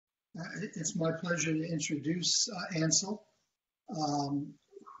It's my pleasure to introduce Ansel,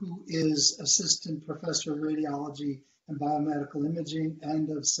 who is Assistant Professor of Radiology and Biomedical Imaging and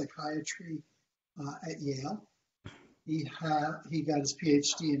of Psychiatry at Yale. He got his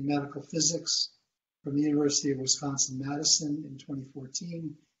PhD in medical physics from the University of Wisconsin-Madison in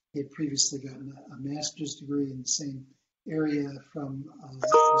 2014. He had previously gotten a master's degree in the same area from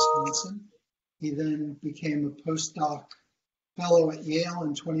Wisconsin. He then became a postdoc fellow at Yale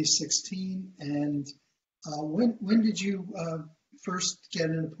in 2016. And when did you first get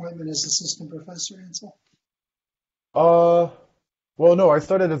an appointment as assistant professor, Ansel? Well, no, I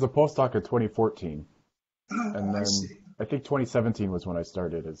started as a postdoc in 2014, and I then see. I think 2017 was when I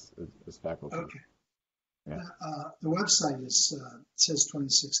started as faculty. Okay. Yeah. The website says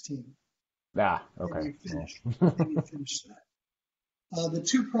 2016. Ah, Maybe okay. you finished. Well, Maybe you finished that. The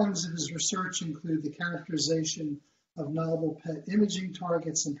two prongs of his research include the characterization of novel PET imaging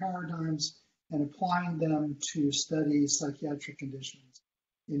targets and paradigms and applying them to study psychiatric conditions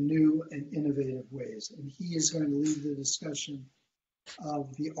in new and innovative ways. And he is going to lead the discussion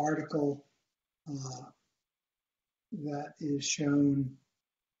of the article that is shown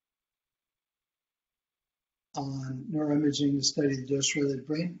on neuroimaging, the study of dose-related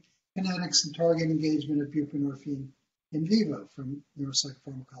brain kinetics and target engagement of buprenorphine in vivo from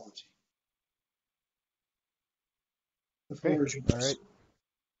neuropsychopharmacology. The okay. floor is All right. yours.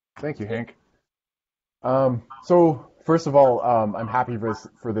 Thank you, Hank. So first of all, I'm happy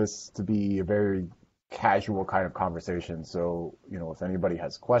for this to be a very casual kind of conversation. So, if anybody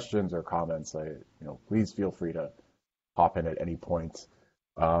has questions or comments, please feel free to hop in at any point.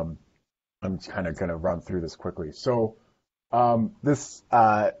 Um, I'm kind of going to run through this quickly. So, this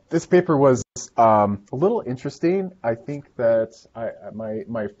paper was a little interesting. I think that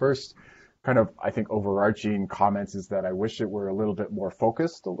my first kind of, I think, overarching comments is that I wish it were a little bit more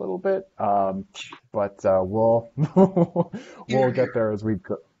focused a little bit. But we'll we'll Here, get here. there as we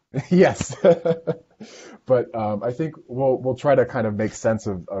go. Yes. But I think we'll try to kind of make sense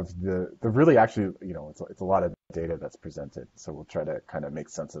of the really actually, it's a lot of data that's presented. So we'll try to kind of make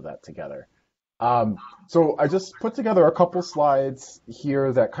sense of that together. So I just put together a couple slides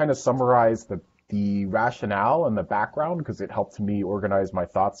here that kind of summarize the rationale and the background because it helped me organize my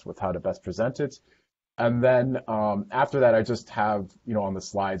thoughts with how to best present it. And then after that, I just have, on the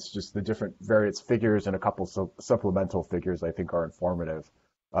slides, just the different various figures and a couple supplemental figures I think are informative.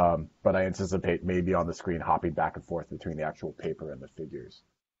 But I anticipate maybe on the screen hopping back and forth between the actual paper and the figures.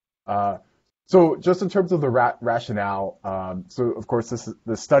 Uh, so just in terms of the rationale, so of course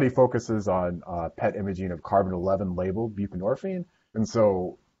the study focuses on PET imaging of carbon-11 labeled buprenorphine, and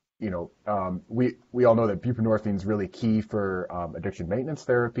so we all know that buprenorphine is really key for addiction maintenance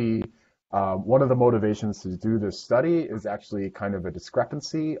therapy. One of the motivations to do this study is actually kind of a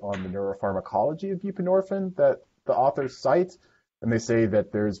discrepancy on the neuropharmacology of buprenorphine that the authors cite, and they say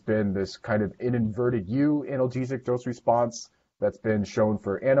that there's been this kind of in inverted U analgesic dose response that's been shown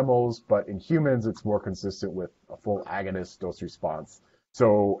for animals, but in humans, it's more consistent with a full agonist dose response.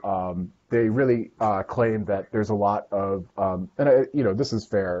 So they really claim that there's a lot of, this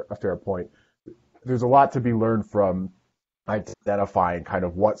is a fair point. There's a lot to be learned from identifying kind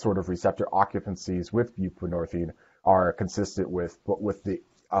of what sort of receptor occupancies with buprenorphine are consistent with the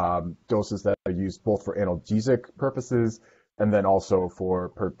doses that are used both for analgesic purposes and then also for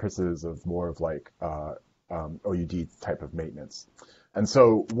purposes of more of like OUD type of maintenance. And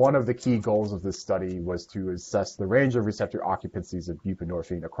so one of the key goals of this study was to assess the range of receptor occupancies of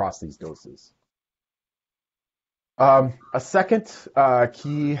buprenorphine across these doses. A second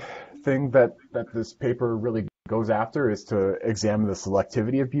key thing that this paper really goes after is to examine the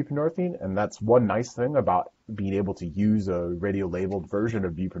selectivity of buprenorphine, and that's one nice thing about being able to use a radio-labeled version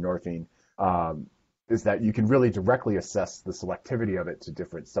of buprenorphine is that you can really directly assess the selectivity of it to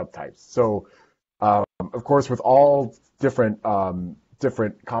different subtypes. So of course, with all different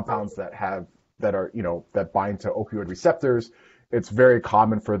compounds that bind to opioid receptors, it's very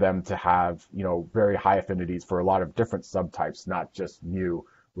common for them to have very high affinities for a lot of different subtypes, not just mu,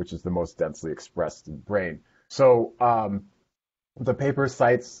 which is the most densely expressed in the brain. So the paper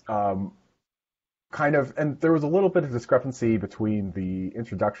cites and there was a little bit of discrepancy between the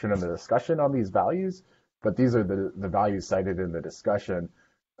introduction and the discussion on these values, but these are the values cited in the discussion.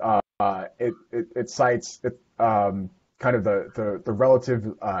 It cites kind of the relative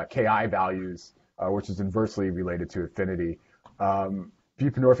Ki values, which is inversely related to affinity.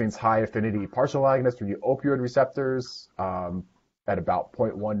 Buprenorphine's high affinity partial agonist for the opioid receptors at about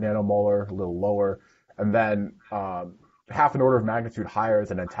 0.1 nanomolar, a little lower, and then half an order of magnitude higher as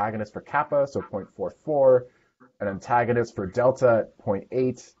an antagonist for kappa, so 0.44, an antagonist for delta at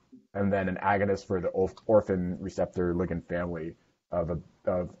 0.8, and then an agonist for the orphan receptor ligand family of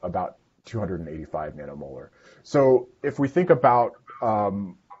about 285 nanomolar. So if we think about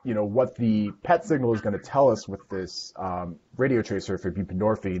what the PET signal is going to tell us with this radio tracer for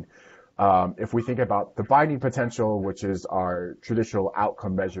buprenorphine, if we think about the binding potential, which is our traditional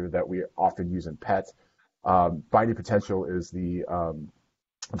outcome measure that we often use in PET, binding potential is the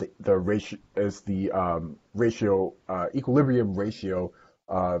equilibrium ratio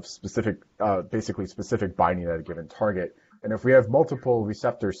of basically specific binding at a given target. And if we have multiple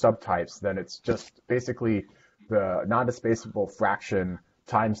receptor subtypes, then it's just basically the non-displaceable fraction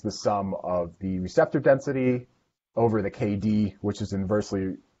times the sum of the receptor density over the KD, which is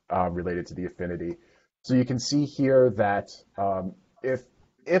inversely related to the affinity. So you can see here that if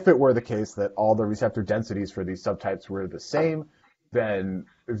it were the case that all the receptor densities for these subtypes were the same, then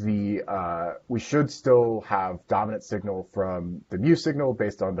we should still have dominant signal from the mu signal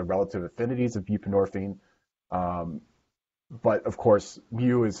based on the relative affinities of buprenorphine. But of course,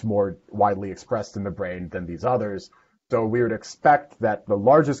 mu is more widely expressed in the brain than these others. So we would expect that the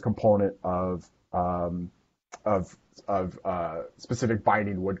largest component of specific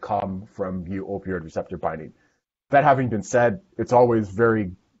binding would come from mu opioid receptor binding. That having been said, it's always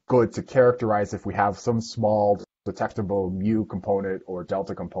very good to characterize if we have some small detectable mu component or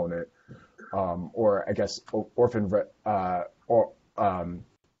delta component, or I guess orphan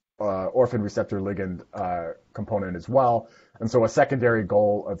receptor ligand component as well. And so a secondary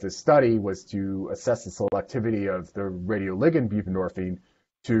goal of this study was to assess the selectivity of the radioligand buprenorphine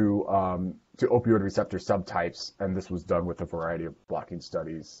to opioid receptor subtypes, and this was done with a variety of blocking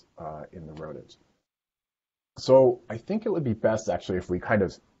studies in the rodents. So I think it would be best actually if we kind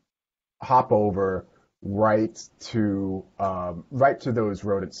of hop over right to those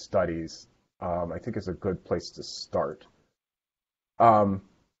rodent studies. I think is a good place to start.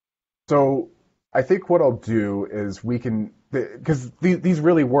 So I think what I'll do is because these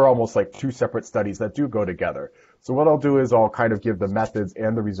really were almost like two separate studies that do go together. So what I'll do is I'll kind of give the methods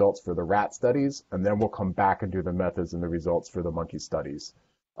and the results for the rat studies, and then we'll come back and do the methods and the results for the monkey studies.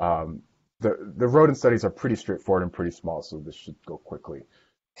 The rodent studies are pretty straightforward and pretty small, so this should go quickly.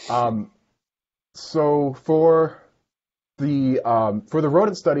 So for the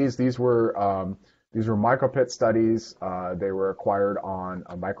rodent studies, these were micropet studies. They were acquired on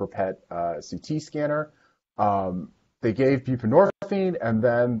a micropet CT scanner. They gave buprenorphine, and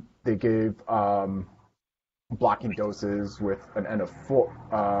then they gave blocking doses with an N of 4.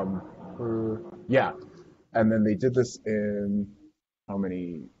 And then they did this in how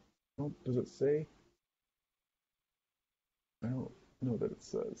many? What does it say? I don't know that it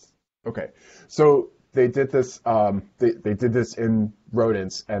says. Okay, so they did this. They did this in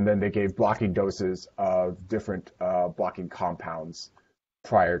rodents, and then they gave blocking doses of different blocking compounds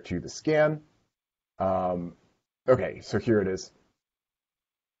prior to the scan. Okay, so here it is.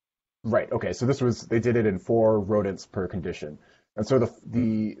 Right. Okay, so they did it in 4 rodents per condition, and so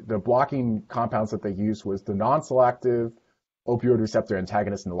the blocking compounds that they used was the non-selective opioid receptor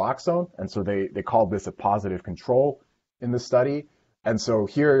antagonist naloxone, and so they called this a positive control in the study. And so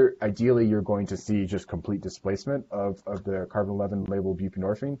here, ideally, you're going to see just complete displacement of the carbon-11 labeled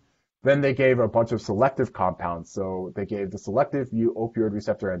buprenorphine. Then they gave a bunch of selective compounds. So they gave the selective mu opioid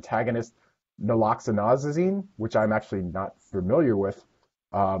receptor antagonist naloxonazine, which I'm actually not familiar with,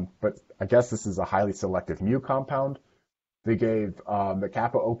 but I guess this is a highly selective mu compound. They gave the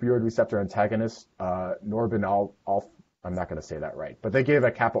kappa opioid receptor antagonist norbinol. I'm not going to say that right, but they gave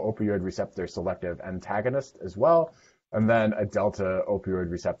a kappa opioid receptor selective antagonist as well, and then a delta opioid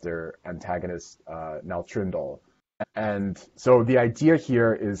receptor antagonist, naltrindol. And so the idea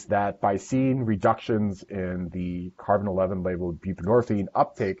here is that by seeing reductions in the carbon-11 labeled buprenorphine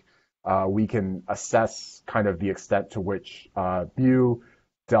uptake, we can assess kind of the extent to which mu,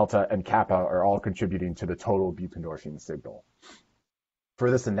 delta, and kappa are all contributing to the total buprenorphine signal. For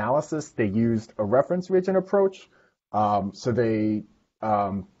this analysis, they used a reference region approach. So they,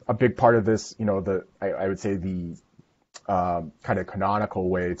 a big part of this, I would say the kind of canonical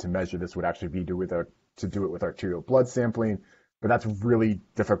way to measure this would actually be to do it with arterial blood sampling, but that's really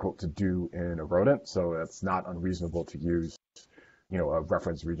difficult to do in a rodent, so it's not unreasonable to use, a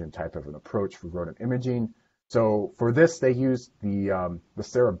reference region type of an approach for rodent imaging. So for this, they used the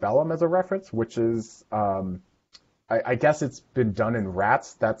cerebellum as a reference, which is, I guess it's been done in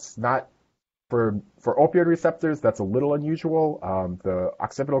rats. That's not for opioid receptors. That's a little unusual. The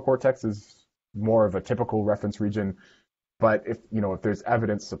occipital cortex is more of a typical reference region. But if there's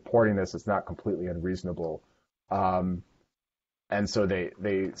evidence supporting this, it's not completely unreasonable. And so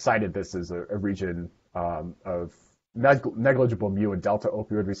they cited this as a region of negligible mu and delta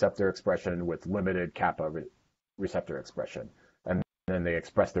opioid receptor expression with limited kappa receptor expression. And then they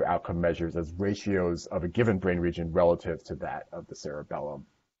express their outcome measures as ratios of a given brain region relative to that of the cerebellum.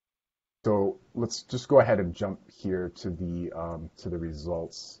 So let's just go ahead and jump here to the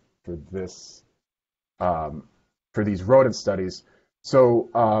results for this for these rodent studies. So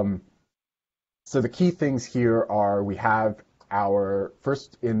the key things here are we have our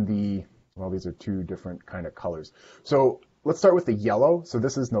first in the these are two different kind of colors. So let's start with the yellow. So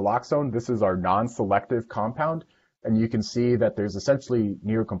this is naloxone. This is our non-selective compound. And you can see that there's essentially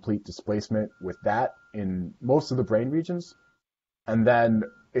near complete displacement with that in most of the brain regions. And then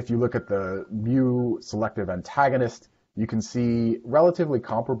if you look at the mu selective antagonist, you can see relatively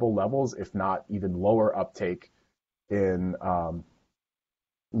comparable levels, if not even lower uptake in the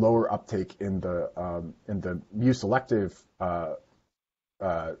mu selective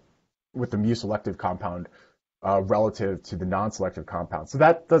with the mu selective compound relative to the non-selective compound. So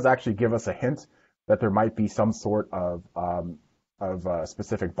that does actually give us a hint that there might be some sort of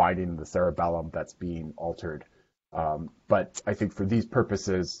specific binding in the cerebellum that's being altered. But I think for these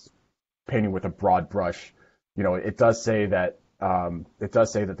purposes, painting with a broad brush, it does say that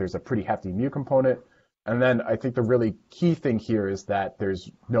there's a pretty hefty mu component. And then I think the really key thing here is that there's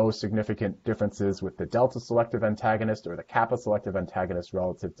no significant differences with the delta selective antagonist or the kappa selective antagonist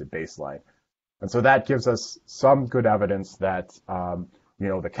relative to baseline. And so that gives us some good evidence that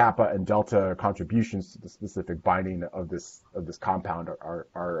the kappa and delta contributions to the specific binding of this compound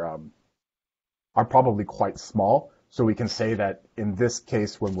are probably quite small. So we can say that in this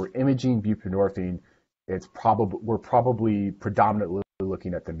case, when we're imaging buprenorphine, we're probably predominantly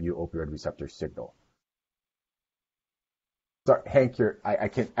looking at the mu opioid receptor signal. Sorry, Hank, I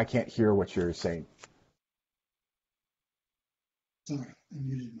can't hear what you're saying. Sorry, I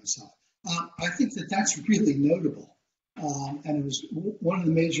muted myself. I think that's really notable, and it was one of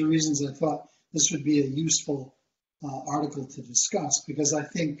the major reasons I thought this would be a useful article to discuss, because I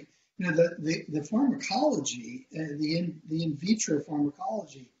think the pharmacology, the in vitro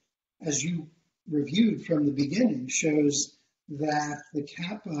pharmacology, as you reviewed from the beginning, shows that the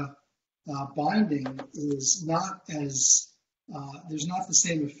kappa binding is not as there's not the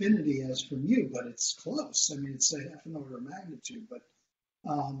same affinity as for mu, but it's close. I mean, it's a half an order of magnitude, but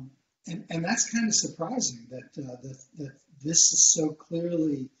and that's kind of surprising that this is so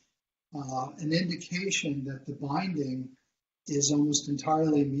clearly an indication that the binding is almost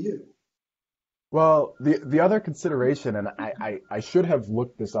entirely mu. Well, the other consideration, and I should have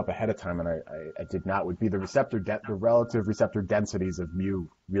looked this up ahead of time, and I did not, would be the relative receptor densities of mu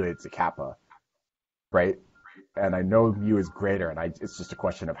related to kappa, right? And I know mu is greater, and it's just a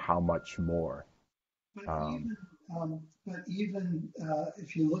question of how much more. But even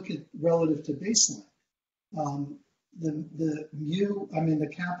if you look at relative to baseline, the mu, the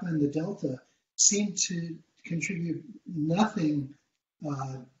kappa and the delta seem to contribute nothing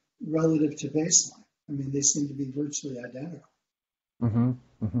relative to baseline. I mean, they seem to be virtually identical. Mm-hmm.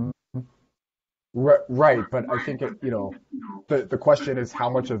 Mm-hmm. Right, but I think the question is how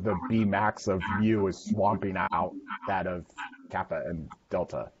much of the B max of mu is swamping out that of kappa and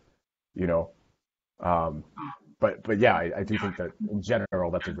delta, But yeah, I do think that in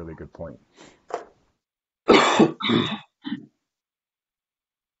general that's a really good point.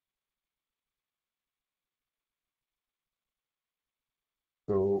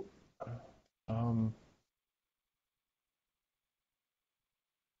 So,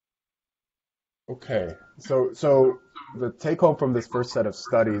 okay. So the take home from this first set of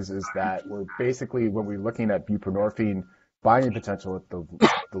studies is that we're basically, when we're looking at buprenorphine binding potential at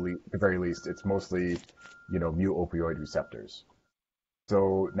the very least, it's mostly, mu opioid receptors.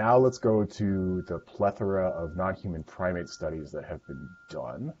 So now let's go to the plethora of non-human primate studies that have been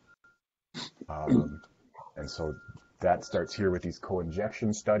done. And so that starts here with these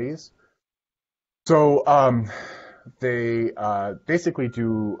co-injection studies. So they basically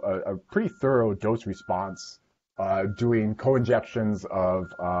do a pretty thorough dose response, doing co-injections of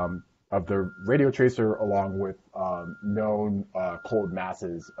the radiotracer along with known cold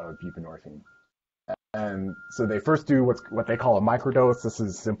masses of buprenorphine. And so they first do what they call a microdose. This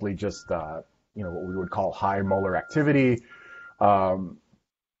is simply just what we would call high molar activity. That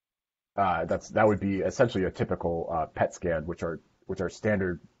would be essentially a typical PET scan, which are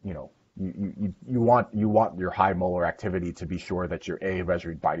standard. You want your high molar activity to be sure that you're A,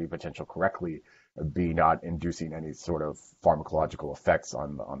 measuring binding potential correctly, and B, not inducing any sort of pharmacological effects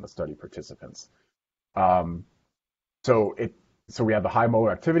on the study participants. So we have the high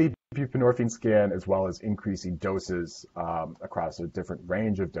molar activity buprenorphine scan, as well as increasing doses across a different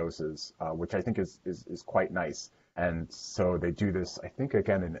range of doses, which I think is quite nice. And so they do this, I think,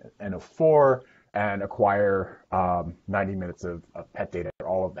 again in N of 4 and acquire 90 minutes of PET data,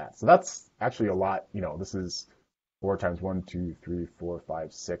 all of that. So that's actually a lot. This is 4 times 1, 2, 3, 4,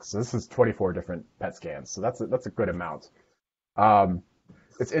 5, 6. So this is 24 different PET scans. So that's a good amount.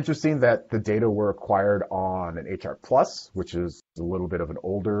 It's interesting that the data were acquired on an HR Plus, which is a little bit of an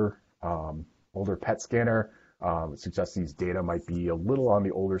older PET scanner. It suggests these data might be a little on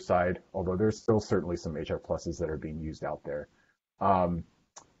the older side, although there's still certainly some HR Pluses that are being used out there.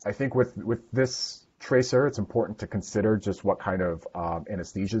 I think with this tracer, it's important to consider just what kind of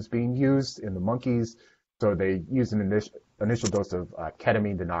anesthesia is being used in the monkeys. So they use an initial dose of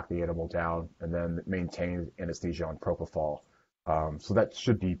ketamine to knock the animal down, and then maintain anesthesia on propofol. So that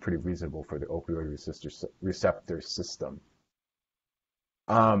should be pretty reasonable for the opioid receptor system.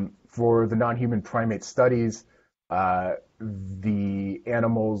 For the non-human primate studies, the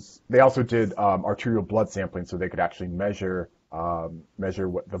animals, they also did arterial blood sampling so they could actually measure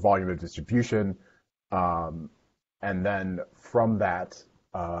what the volume of distribution. And then from that,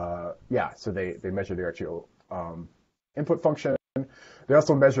 so they measure the arterial input function. They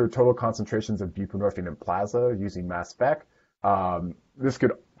also measure total concentrations of buprenorphine in plasma using mass spec. This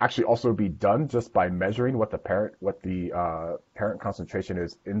could actually also be done just by measuring what the parent concentration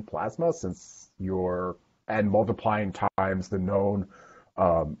is in plasma, and multiplying times the known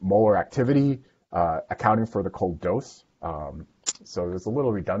molar activity, accounting for the cold dose. So it's a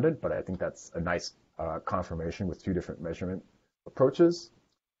little redundant, but I think that's a nice confirmation with 2 different measurement approaches.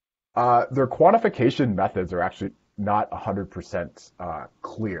 Their quantification methods are actually not 100%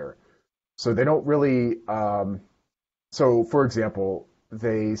 clear. So they don't really. So, for example,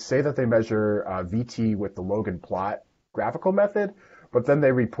 they say that they measure VT with the Logan plot graphical method, but then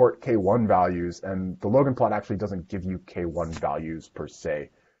they report K1 values, and the Logan plot actually doesn't give you K1 values per se.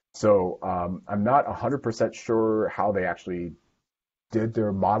 So I'm not 100% sure how they actually did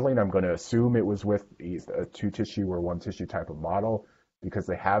their modeling. I'm going to assume it was with a 2-tissue or 1-tissue type of model because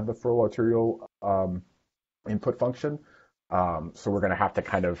they have the full arterial input function. So we're going to have to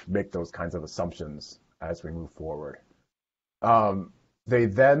kind of make those kinds of assumptions as we move forward. They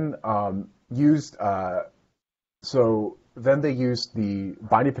then used the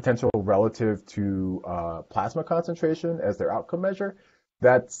binding potential relative to plasma concentration as their outcome measure.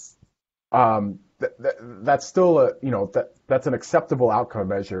 That's still that's an acceptable outcome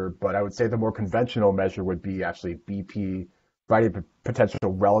measure, but I would say the more conventional measure would be actually BP, binding potential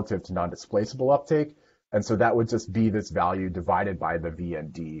relative to non-displaceable uptake, and so that would just be this value divided by the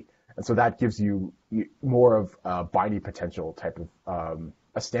VND. And so that gives you more of a binding potential type of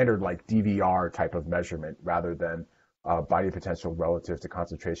a standard like DVR type of measurement rather than binding potential relative to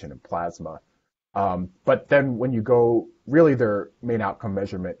concentration in plasma. But then when you go, really their main outcome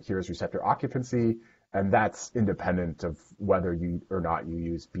measurement here is receptor occupancy, and that's independent of whether you or not you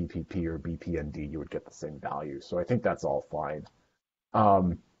use BPP or BPND, you would get the same value. So I think that's all fine.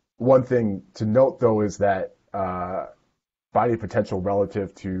 One thing to note though is that binding potential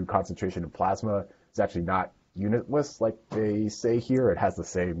relative to concentration in plasma is actually not unitless like they say here. It has the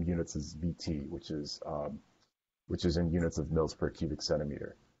same units as VT, which is in units of mils per cubic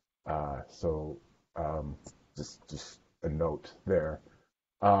centimeter. So just a note there.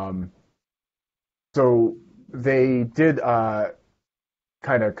 So they did kind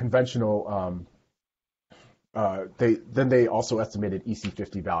of conventional. They also estimated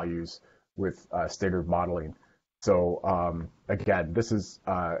EC50 values with standard modeling. So again, this is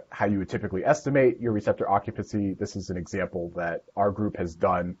how you would typically estimate your receptor occupancy. This is an example that our group has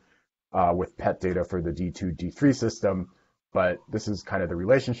done with PET data for the D2, D3 system. But this is kind of the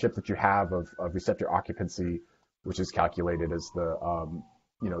relationship that you have of receptor occupancy, which is calculated as the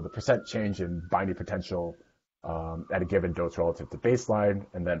percent change in binding potential at a given dose relative to baseline,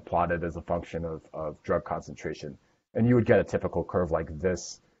 and then plotted as a function of drug concentration. And you would get a typical curve like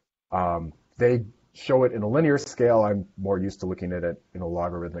this. They show it in a linear scale. I'm more used to looking at it in a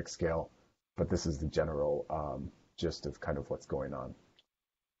logarithmic scale, but this is the general gist of kind of what's going on.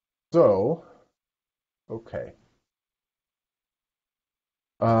 So, okay.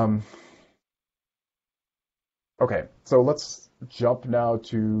 Okay, so let's jump now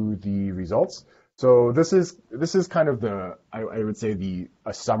to the results. So this is kind of I would say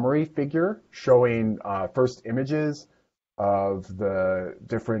a summary figure showing first images of the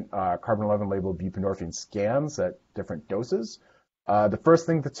different carbon-11 labeled buprenorphine scans at different doses. The first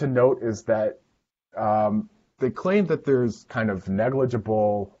thing to note is that they claim that there's kind of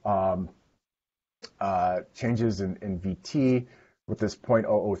negligible changes in VT with this 0.003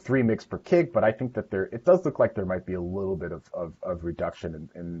 mg per kg, but I think that it does look like there might be a little bit of reduction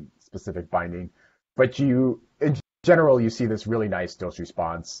in specific binding. But in general, you see this really nice dose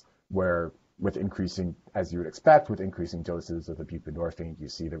response where with increasing, as you would expect, with increasing doses of the buprenorphine, you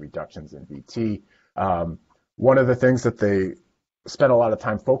see the reductions in VT. One of the things that they spent a lot of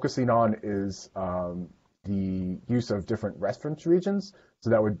time focusing on is the use of different reference regions. So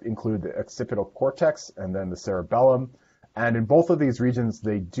that would include the occipital cortex and then the cerebellum. And in both of these regions,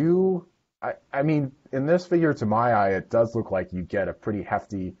 they do, I mean, in this figure, to my eye, it does look like you get a pretty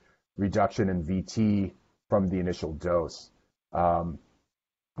hefty reduction in VT from the initial dose.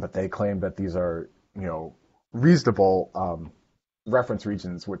 But they claim that these are, reasonable reference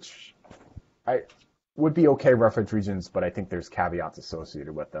regions, which I would be okay reference regions, but I think there's caveats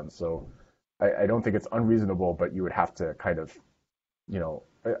associated with them. So I don't think it's unreasonable, but you would have to kind of,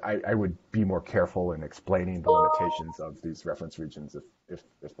 I would be more careful in explaining the limitations of these reference regions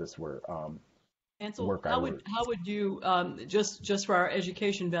if this were Ansel, work. how would you just for our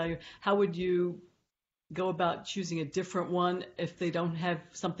education value, how would you go about choosing a different one if they don't have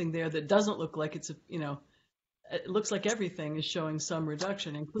something there that doesn't look like it's it looks like everything is showing some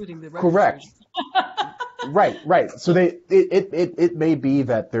reduction, including the reference Correct. region. Right. So it may be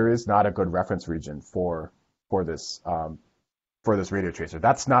that there is not a good reference region for this radio tracer.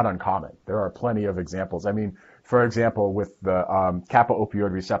 That's not uncommon. There are plenty of examples. I mean, for example, with the kappa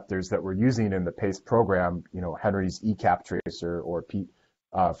opioid receptors that we're using in the PACE program, Henry's ECAP tracer or Pete,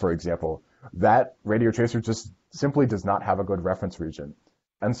 for example, that radio tracer just simply does not have a good reference region.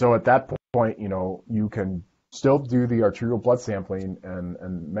 And so at that point, you can still do the arterial blood sampling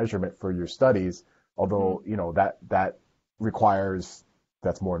and measurement for your studies, although, that requires,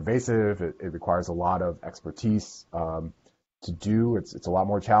 that's more invasive. It requires a lot of expertise to do. It's a lot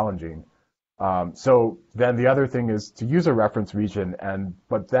more challenging. So then the other thing is to use a reference region,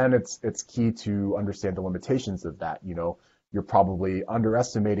 but then it's key to understand the limitations of that. You're probably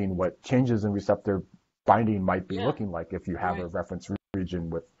underestimating what changes in receptor binding might be looking like if you have a reference region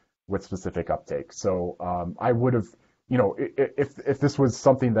with specific uptake. So I would have, if this was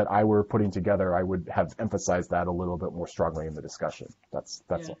something that I were putting together, I would have emphasized that a little bit more strongly in the discussion.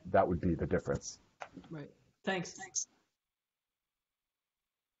 That would be the difference. Right. Thanks.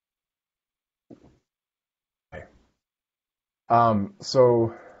 Okay.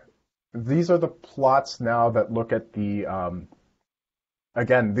 So these are the plots now that look at the,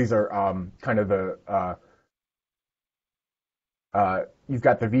 again, these are kind of the, you've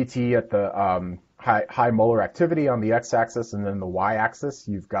got the VT at the high molar activity on the x-axis, and then the y-axis,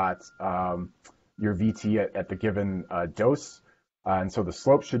 you've got your VT at the given dose. And so the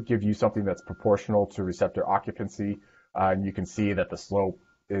slope should give you something that's proportional to receptor occupancy. And you can see that the slope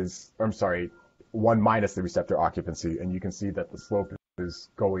is, 1 minus the receptor occupancy, and you can see that the slope is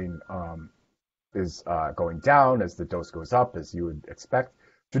going down as the dose goes up, as you would expect.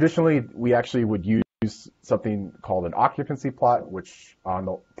 Traditionally, we actually would use something called an occupancy plot, which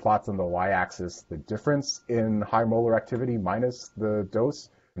plots on the y-axis the difference in high molar activity minus the dose,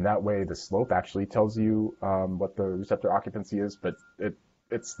 and that way the slope actually tells you what the receptor occupancy is, but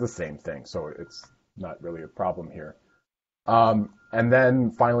it's the same thing, so it's not really a problem here. And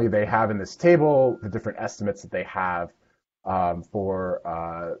then finally, they have in this table the different estimates that they have for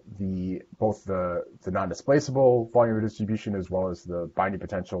both the non-displaceable volume redistribution as well as the binding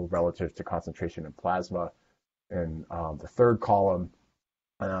potential relative to concentration in plasma. In the third column,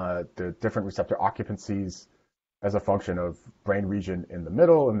 the different receptor occupancies as a function of brain region in the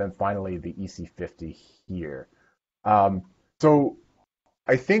middle, and then finally the EC50 here. So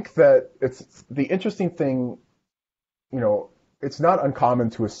I think that it's the interesting thing, it's not uncommon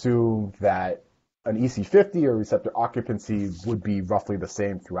to assume that an EC50 or receptor occupancy would be roughly the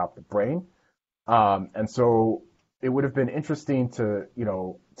same throughout the brain. And so it would have been interesting to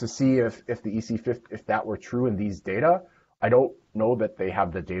see if the EC50, if that were true in these data. I don't know that they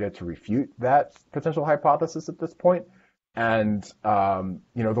have the data to refute that potential hypothesis at this point. And,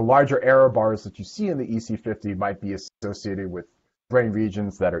 the larger error bars that you see in the EC50 might be associated with brain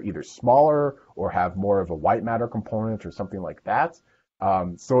regions that are either smaller or have more of a white matter component or something like that.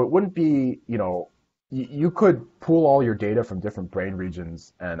 So it wouldn't be, you could pool all your data from different brain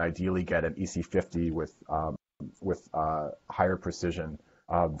regions and ideally get an EC50 with higher precision.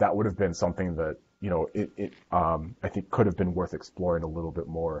 That would have been something that, I think could have been worth exploring a little bit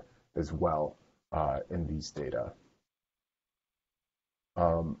more as well in these data.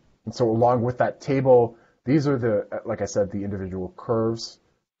 And so along with that table, these are like I said, the individual curves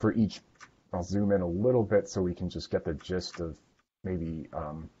for each. I'll zoom in a little bit so we can just get the gist of maybe,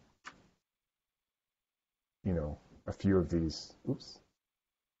 a few of these. Oops.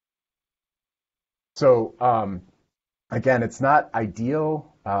 So Again, it's not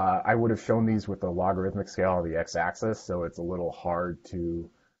ideal. I would have shown these with a logarithmic scale on the x-axis, so it's a little hard to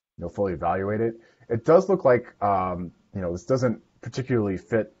fully evaluate it. It does look like this doesn't particularly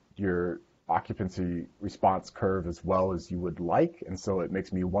fit your occupancy response curve as well as you would like, and so it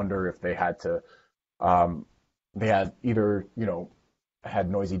makes me wonder if they had either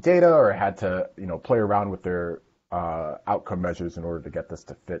had noisy data or had to play around with their outcome measures in order to get this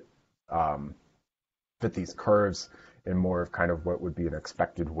to fit these curves in more of kind of what would be an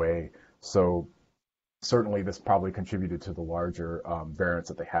expected way. So certainly this probably contributed to the larger variance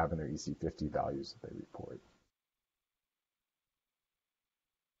that they have in their EC50 values that they report.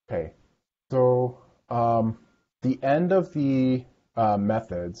 Okay, so the end of the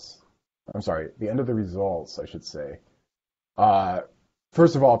the end of the results, I should say.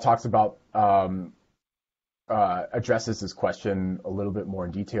 First of all, it talks about addresses this question a little bit more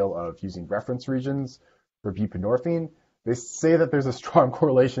in detail of using reference regions for buprenorphine. They say that there's a strong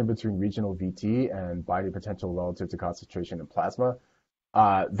correlation between regional VT and binding potential relative to concentration in plasma.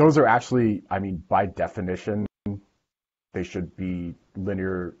 Those are actually, I mean, by definition, they should be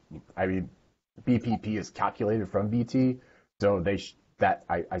linear. I mean, BPP is calculated from VT, so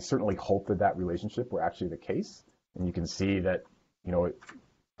I certainly hope that relationship were actually the case. And you can see that,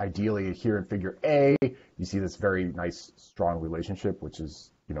 ideally here in figure A, you see this very nice, strong relationship, which is,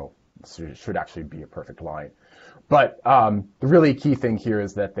 should actually be a perfect line. But the really key thing here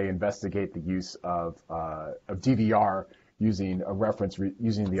is that they investigate the use of DVR using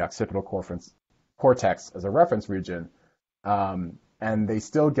using the occipital cortex as a reference region, and they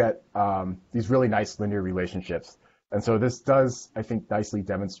still get these really nice linear relationships. And so this does, I think, nicely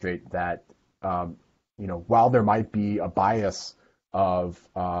demonstrate that while there might be a bias of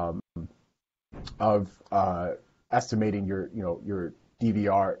estimating your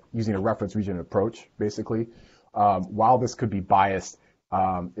DVR using a reference region approach, basically, while this could be biased,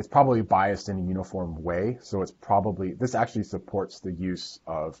 it's probably biased in a uniform way. So this actually supports the use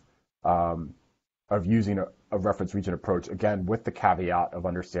of using a reference region approach, again, with the caveat of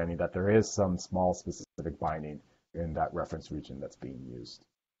understanding that there is some small specific binding in that reference region that's being used.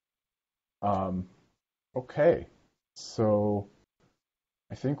 Okay, so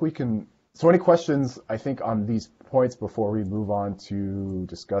I think so any questions, I think, on these points before we move on to the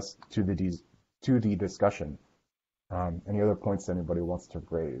discussion? Any other points that anybody wants to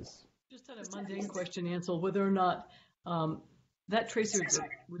raise? Just had a mundane question, Ansel, whether or not that tracer that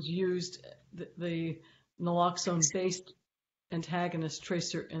was used, the naloxone-based antagonist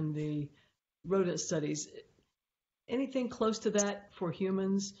tracer in the rodent studies, anything close to that for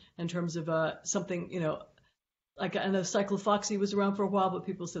humans in terms of something, like I know cyclophoxy was around for a while, but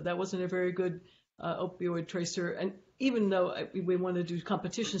people said that wasn't a very good opioid tracer. And even though we want to do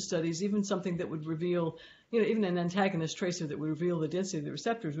competition studies, even something that would reveal, even an antagonist tracer that would reveal the density of the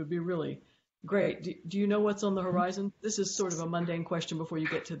receptors would be really great. Do you know what's on the horizon? This is sort of a mundane question before you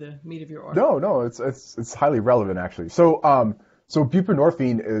get to the meat of your article. No, it's highly relevant actually. So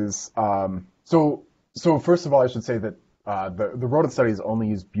buprenorphine is so first of all, I should say that the rodent studies only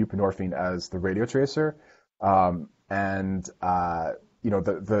use buprenorphine as the radiotracer, and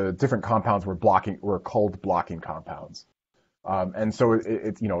the different compounds were cold blocking compounds, and so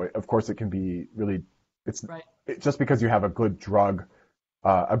it's of course it can be really just because you have a good drug,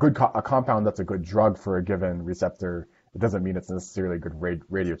 a compound that's a good drug for a given receptor, it doesn't mean it's necessarily a good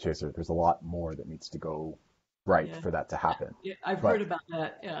radiotracer. There's a lot more that needs to go right for that to happen. Yeah, I've heard about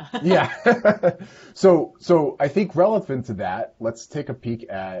that. Yeah. Yeah. So I think relevant to that, let's take a peek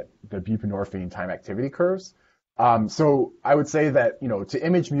at the buprenorphine time activity curves. So I would say that, to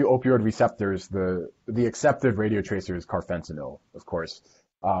image mu opioid receptors, the accepted radiotracer is carfentanil, of course.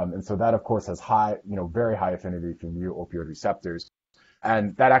 And so that, of course, has very high affinity for mu opioid receptors.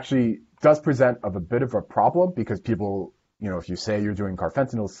 And that actually does present a bit of a problem because people, if you say you're doing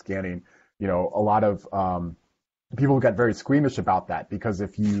carfentanil scanning, a lot of people get very squeamish about that because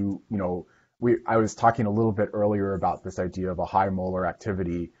if I was talking a little bit earlier about this idea of a high molar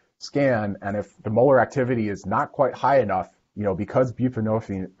activity scan, and if the molar activity is not quite high enough, because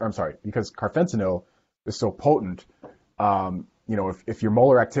because carfentanil is so potent, if your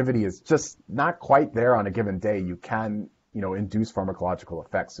molar activity is just not quite there on a given day, you can, induce pharmacological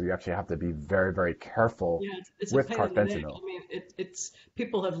effects. So you actually have to be very, very careful with carfentanil. I mean, it's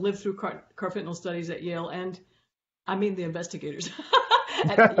people have lived through carfentanil studies at Yale, and I mean the investigators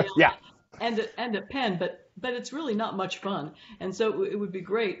at Yale. Yeah. And at Penn, but it's really not much fun. And so it would be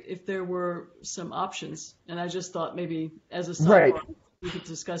great if there were some options. And I just thought maybe as a sidebar, we could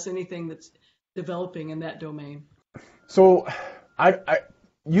discuss anything that's developing in that domain. So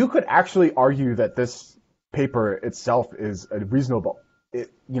you could actually argue that this paper itself is a reasonable.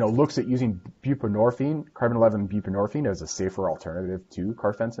 It looks at using buprenorphine, carbon-11 buprenorphine, as a safer alternative to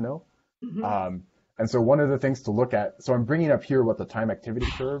carfentanil. Mm-hmm. And so one of the things to look at. So I'm bringing up here what the time activity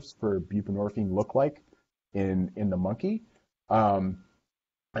curves for buprenorphine look like in the monkey.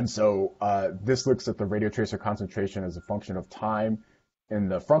 And so this looks at the radiotracer concentration as a function of time in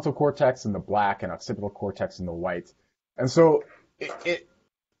the frontal cortex in the black and occipital cortex in the white. And so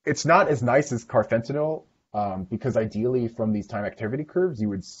it's not as nice as carfentanil because ideally from these time activity curves you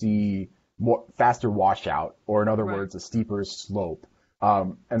would see more faster washout, or in other words, a steeper slope.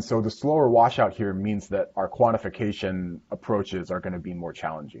 And so the slower washout here means that our quantification approaches are going to be more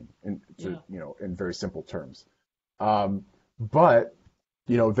challenging in very simple terms. But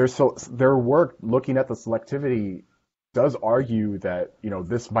their work looking at the selectivity does argue that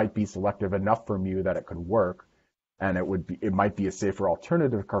this might be selective enough for mu that it could work, and it might be a safer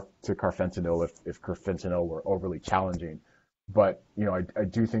alternative to carfentanil if carfentanil were overly challenging. But I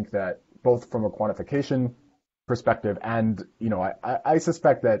do think that both from a quantification perspective and I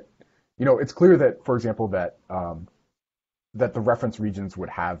suspect that it's clear that, for example, that that the reference regions would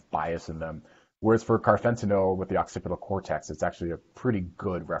have bias in them. Whereas for carfentanil with the occipital cortex, it's actually a pretty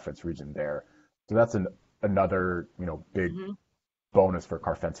good reference region there. So that's another, big bonus for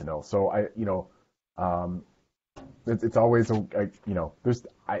carfentanil. So it's always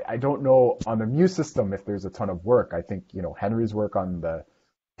I don't know on the mu system if there's a ton of work. I think, Henry's work on the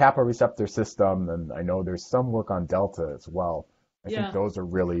kappa receptor system, and I know there's some work on delta as well. I think those are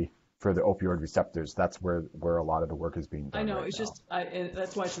really for the opioid receptors. That's where a lot of the work is being done. I know, right it's now. just, and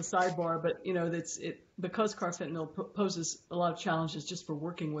that's why it's a sidebar, but because carfentanil poses a lot of challenges just for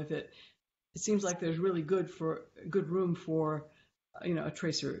working with it. It seems like there's really good room for, a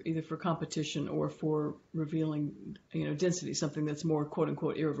tracer, either for competition or for revealing, density, something that's more quote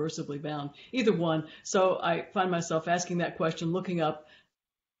unquote irreversibly bound, either one. So I find myself asking that question, looking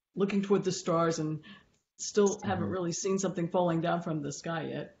toward the stars, and still haven't really seen something falling down from the sky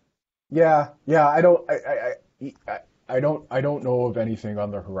yet. Yeah. I don't know of anything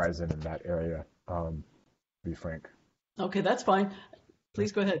on the horizon in that area, to be frank. Okay, that's fine.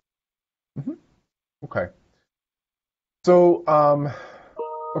 Please go ahead. Mm-hmm. Okay. So,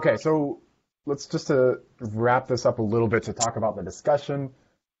 so let's just to wrap this up a little bit to talk about the discussion.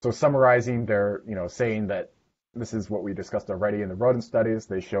 So summarizing, they're, saying that this is what we discussed already in the rodent studies.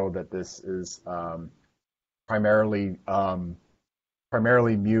 They show that this is primarily mu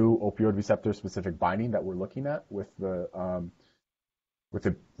opioid receptor specific binding that we're looking at with the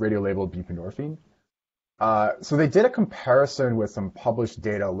radiolabeled buprenorphine. So they did a comparison with some published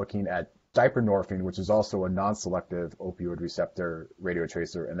data looking at buprenorphine, which is also a non-selective opioid receptor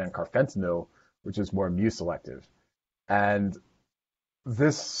radiotracer, and then carfentanil, which is more mu-selective. And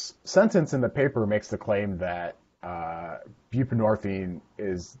this sentence in the paper makes the claim that buprenorphine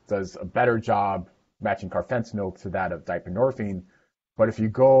does a better job matching carfentanil to that of buprenorphine. But if you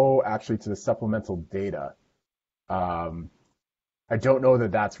go actually to the supplemental data, I don't know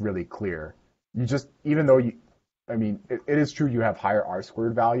that that's really clear. Even though it is true you have higher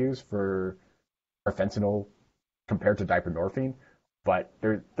R-squared values for carfentanil compared to buprenorphine, but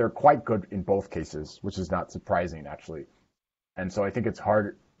they're quite good in both cases, which is not surprising actually. And so I think it's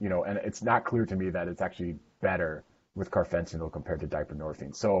hard, and it's not clear to me that it's actually better with carfentanil compared to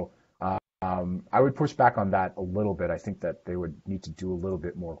buprenorphine. So I would push back on that a little bit. I think that they would need to do a little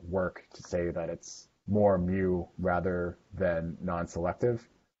bit more work to say that it's more mu rather than non-selective.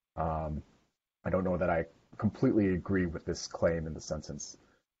 I don't know that I completely agree with this claim in the sentence.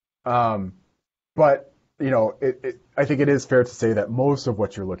 But, I think it is fair to say that most of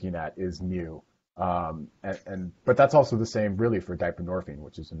what you're looking at is mu. But that's also the same really for buprenorphine,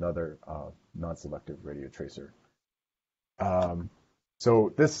 which is another non-selective radiotracer.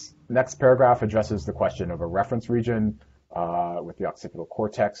 So this next paragraph addresses the question of a reference region with the occipital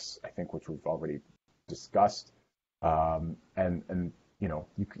cortex, I think, which we've already discussed. You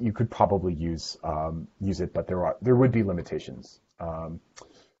could probably use it, but there would be limitations.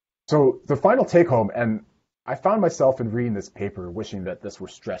 So the final take home, and I found myself in reading this paper wishing that this were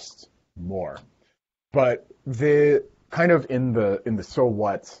stressed more, but the kind of in the so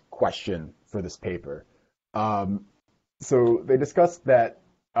what question for this paper. So they discussed that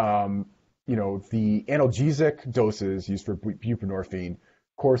the analgesic doses used for buprenorphine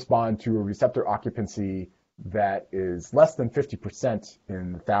correspond to a receptor occupancy that is less than 50%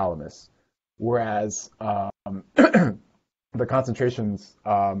 in the thalamus, whereas the concentrations,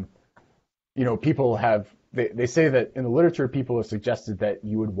 people have, they say that in the literature, people have suggested that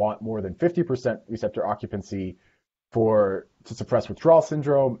you would want more than 50% receptor occupancy to suppress withdrawal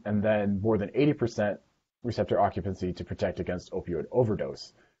syndrome, and then more than 80% receptor occupancy to protect against opioid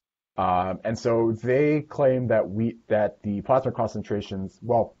overdose. And so they claim that the plasma concentrations,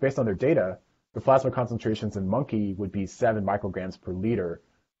 well, based on their data, the plasma concentrations in monkey would be 7 micrograms per liter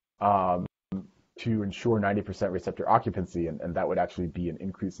to ensure 90% receptor occupancy, and that would actually be an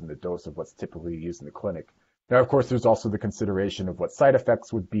increase in the dose of what's typically used in the clinic. Now, of course, there's also the consideration of what side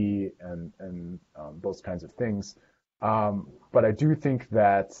effects would be and those kinds of things. But I do think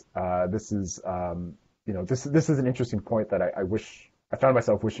that this is, this is an interesting point that I found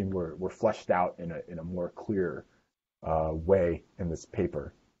myself wishing were fleshed out in a more clear way in this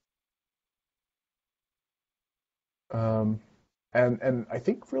paper. And I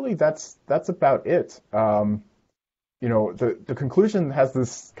think really that's about it. The conclusion has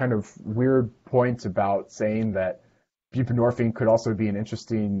this kind of weird point about saying that buprenorphine could also be an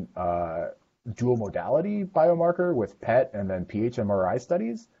interesting dual modality biomarker with PET and then PH-MRI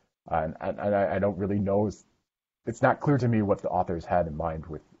studies. And I don't really know. It's not clear to me what the authors had in mind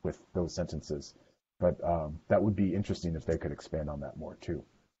with those sentences. But that would be interesting if they could expand on that more too.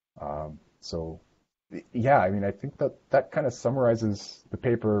 Yeah, I mean, I think that kind of summarizes the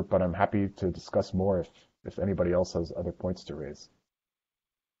paper, but I'm happy to discuss more if anybody else has other points to raise.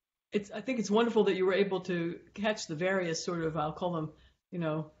 I think it's wonderful that you were able to catch the various sort of, I'll call them,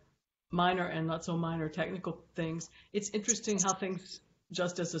 minor and not so minor technical things. It's interesting how things,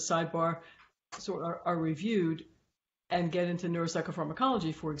 just as a sidebar, sort of are reviewed and get into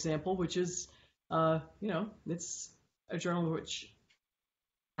neuropsychopharmacology, for example, which is, it's a journal which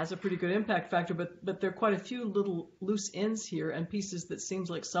has a pretty good impact factor, but there are quite a few little loose ends here and pieces that seems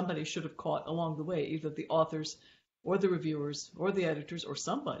like somebody should have caught along the way, either the authors or the reviewers or the editors or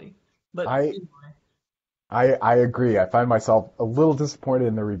somebody. But anyway. I agree. I find myself a little disappointed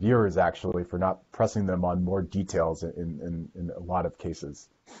in the reviewers actually for not pressing them on more details in a lot of cases.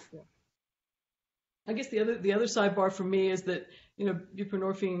 Yeah. I guess the other sidebar for me is that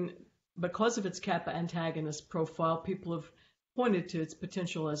buprenorphine, because of its kappa antagonist profile, people have pointed to its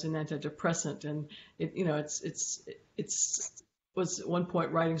potential as an antidepressant, and it's was at one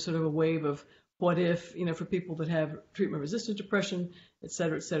point riding sort of a wave of what if, for people that have treatment-resistant depression, et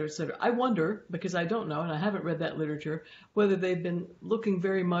cetera, et cetera, et cetera. I wonder, because I don't know, and I haven't read that literature, whether they've been looking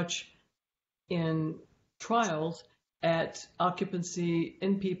very much in trials at occupancy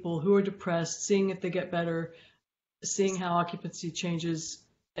in people who are depressed, seeing if they get better, seeing how occupancy changes,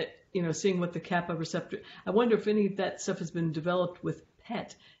 seeing what the kappa receptor. I wonder if any of that stuff has been developed with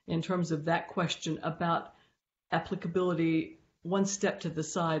PET in terms of that question about applicability one step to the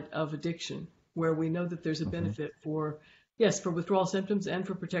side of addiction, where we know that there's a benefit for withdrawal symptoms and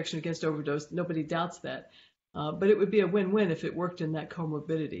for protection against overdose. Nobody doubts that. But it would be a win-win if it worked in that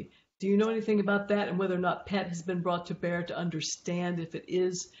comorbidity. Do you know anything about that and whether or not PET has been brought to bear to understand if it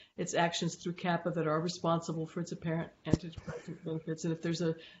is its actions through kappa that are responsible for its apparent antidepressant benefits, and if there's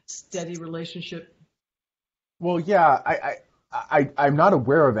a steady relationship? Well, yeah, I'm not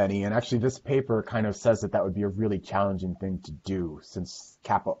aware of any, and actually this paper kind of says that would be a really challenging thing to do since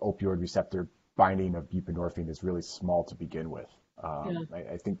kappa opioid receptor binding of buprenorphine is really small to begin with.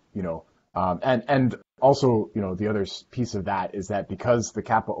 I think, and also, the other piece of that is that because the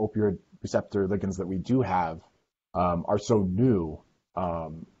kappa opioid receptor ligands that we do have are so new,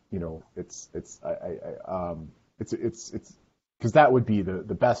 it's because that would be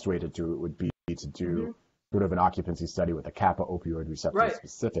the best way to do it would be to do sort of an occupancy study with a kappa opioid receptor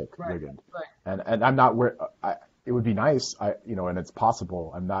specific ligand. Right. And I'm not where it would be nice, and it's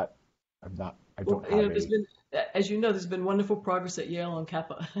possible. I don't have there's been, as you know, there's been wonderful progress at Yale on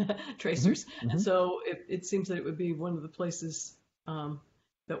kappa tracers, and so it seems that it would be one of the places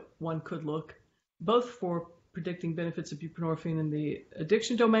that one could look, both for predicting benefits of buprenorphine in the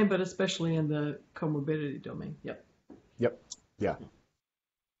addiction domain, but especially in the comorbidity domain. Yep. Yeah.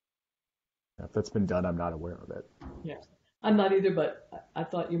 If that's been done, I'm not aware of it. Yeah, I'm not either, but I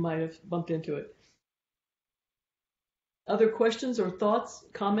thought you might have bumped into it. Other questions or thoughts,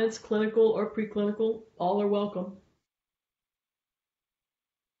 comments, clinical or preclinical, all are welcome.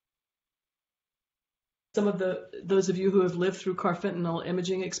 Some of those of you who have lived through carfentanil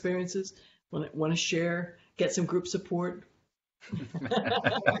imaging experiences want to share, get some group support. I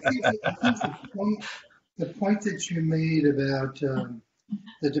think the point that you made about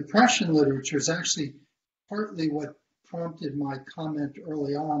the depression literature is actually partly what prompted my comment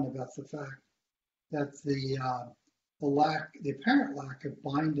early on about the fact that the apparent lack of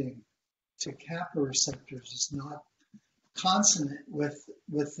binding to kappa receptors is not consonant with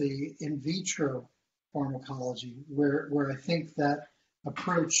the in vitro pharmacology, where I think that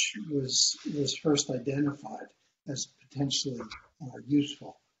approach was first identified as potentially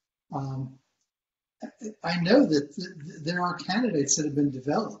useful. I know that there are candidates that have been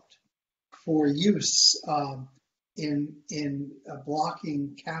developed for use in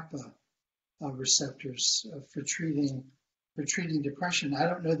blocking kappa receptors for treating depression. I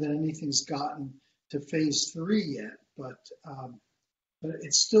don't know that anything's gotten to phase 3 yet, but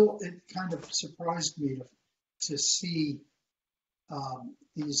it kind of surprised me to see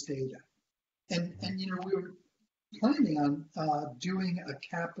these data. And we were planning on doing a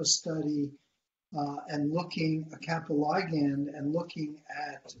kappa study and looking a kappa ligand and looking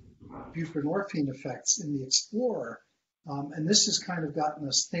at buprenorphine effects in the Explorer. And this has kind of gotten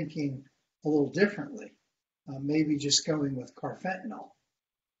us thinking a little differently, maybe just going with carfentanil.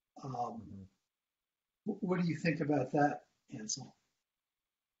 What do you think about that, Ansel?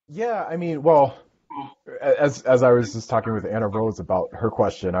 Yeah, I mean, well, as I was just talking with Anna Rose about her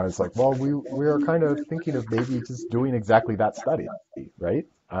question, I was like, well, we are kind of thinking of maybe just doing exactly that study, right?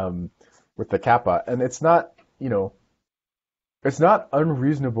 With the kappa, and it's not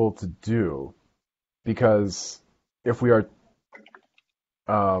unreasonable to do, because if we are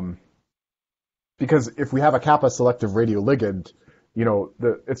because if we have a kappa selective radioligand,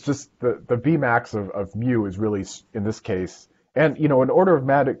 it's just the Vmax of mu is really, in this case, and an order of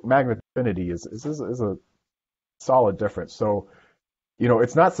magnetic affinity is a solid difference. So,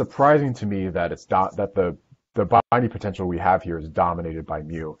 it's not surprising to me that that the binding potential we have here is dominated by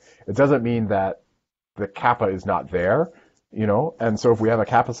mu. It doesn't mean that the kappa is not there, and so if we have a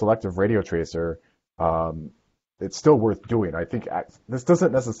kappa selective radio tracer, it's still worth doing. I think this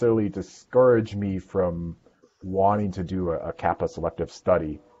doesn't necessarily discourage me from wanting to do a kappa selective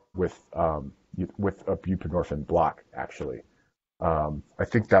study with a buprenorphine block, actually. I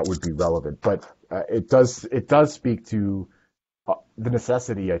think that would be relevant, but it does speak to the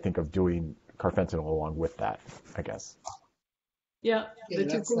necessity, I think, of doing carfentanil along with that, I guess. Yeah, the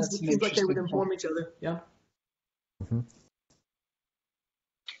two things seem like they would inform each other. Yeah. Mm-hmm.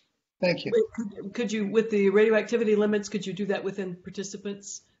 Thank you. Wait, could you, with the radioactivity limits, could you do that within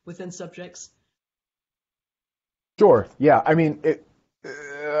participants, within subjects? Sure. Yeah. I mean,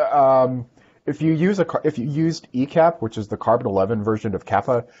 if you used ECAP, which is the carbon-11 version of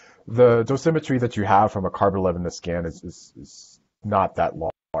kappa, the dosimetry that you have from a carbon-11 scan is not that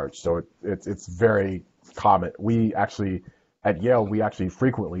large. So it's very common. We actually at Yale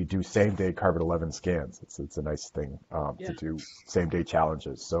frequently do same-day carbon-11 scans. It's a nice thing to do same-day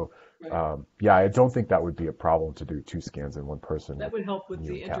challenges. So I don't think that would be a problem to do 2 scans in one person. That would help with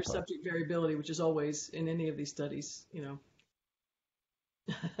the inter-subject variability, which is always in any of these studies,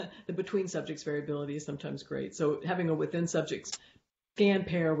 The between subjects variability is sometimes great. So having a within subjects scan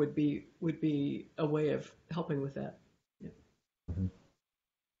pair would be a way of helping with that. Yeah. Mm-hmm.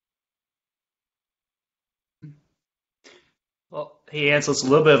 Well, hey, Ansel, it's a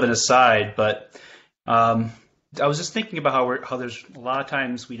little bit of an aside, but I was just thinking about how there's a lot of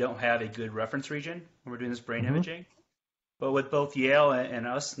times we don't have a good reference region when we're doing this brain imaging. But with both Yale and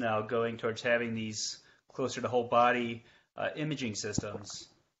us now going towards having these closer to whole body imaging systems,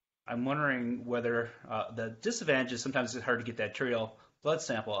 I'm wondering whether the disadvantage is sometimes it's hard to get that arterial blood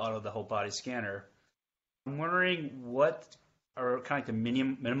sample out of the whole body scanner. I'm wondering what are kind of the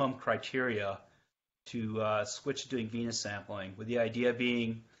minimum criteria to switch to doing venous sampling, with the idea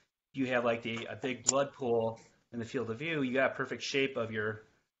being you have like a big blood pool in the field of view, you got a perfect shape of your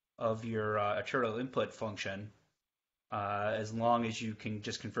arterial input function, as long as you can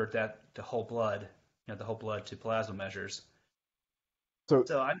just convert that to whole blood, the whole blood to plasma measures. So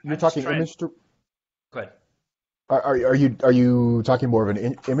you're talking image. Go ahead. Are you talking more of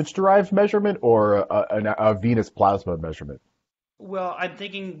an image derived measurement or a venous plasma measurement? Well, I'm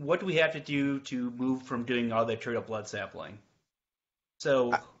thinking, what do we have to do to move from doing all the arterial blood sampling?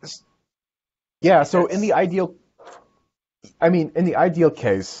 So, so in the ideal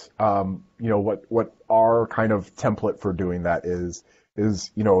case, what our kind of template for doing that is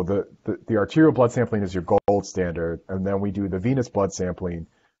the arterial blood sampling is your gold standard, and then we do the venous blood sampling,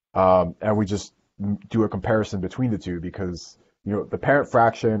 and we just do a comparison between the two, because the parent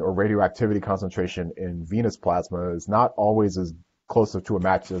fraction or radioactivity concentration in venous plasma is not always as close to a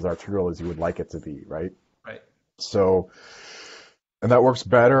match as arterial as you would like it to be, right? Right. So, and that works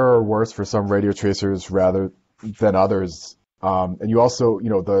better or worse for some radio tracers rather than others. And you also,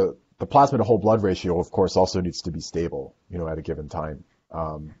 the plasma to whole blood ratio, of course, also needs to be stable, at a given time.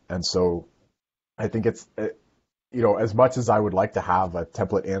 And so I think it's, as much as I would like to have a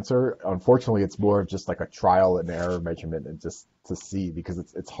template answer, unfortunately, it's more of just like a trial and error measurement, and just to see, because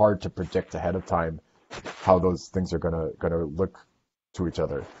it's hard to predict ahead of time how those things are gonna look to each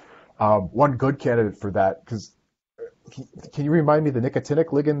other. One good candidate for that, because can you remind me the nicotinic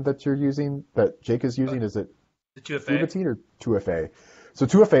ligand that you're using, that Jake is using? Is it The 2FA. fluvoutine or 2FA? So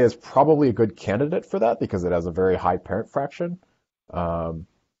 2FA is probably a good candidate for that because it has a very high parent fraction.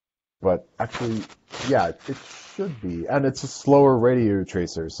 But actually, yeah, it should be, and it's a slower radio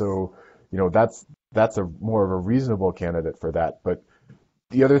tracer, so that's a more of a reasonable candidate for that. But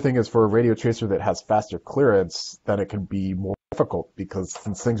the other thing is for a radio tracer that has faster clearance, then it can be more difficult because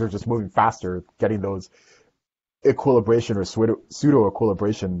since things are just moving faster, getting those equilibration or pseudo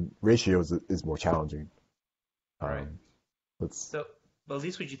equilibration ratios is more challenging. Right. So, but at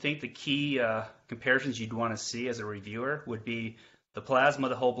least would you think the key comparisons you'd want to see as a reviewer would be the plasma,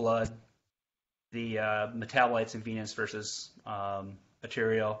 the whole blood, the metabolites in venous versus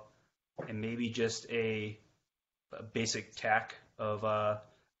arterial, and maybe just a basic TAC of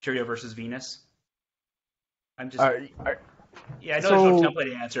arterial versus venous? I'm just yeah, I know there's no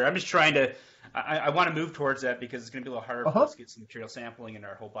template answer. I'm just trying to. I want to move towards that because it's going to be a little harder for us to get some material sampling in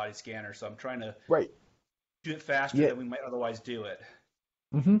our whole body scanner. So I'm trying to do it faster than we might otherwise do it.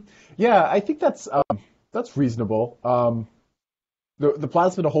 Mm-hmm. Yeah, I think that's reasonable. The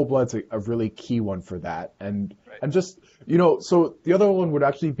plasma to whole blood's a really key one for that, and just so the other one would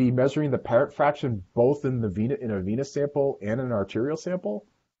actually be measuring the parent fraction both in a venous sample and an arterial sample,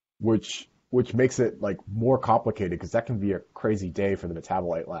 which makes it like more complicated because that can be a crazy day for the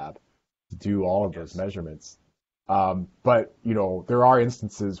metabolite lab to do all of those measurements. But there are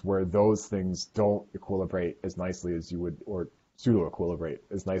instances where those things don't equilibrate as nicely as you would, or pseudo equilibrate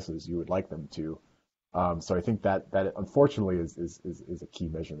as nicely as you would like them to. So I think that unfortunately is a key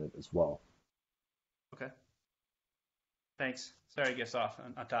measurement as well. Okay. Thanks. Sorry, I guess off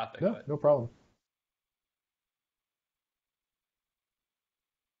on topic. No problem.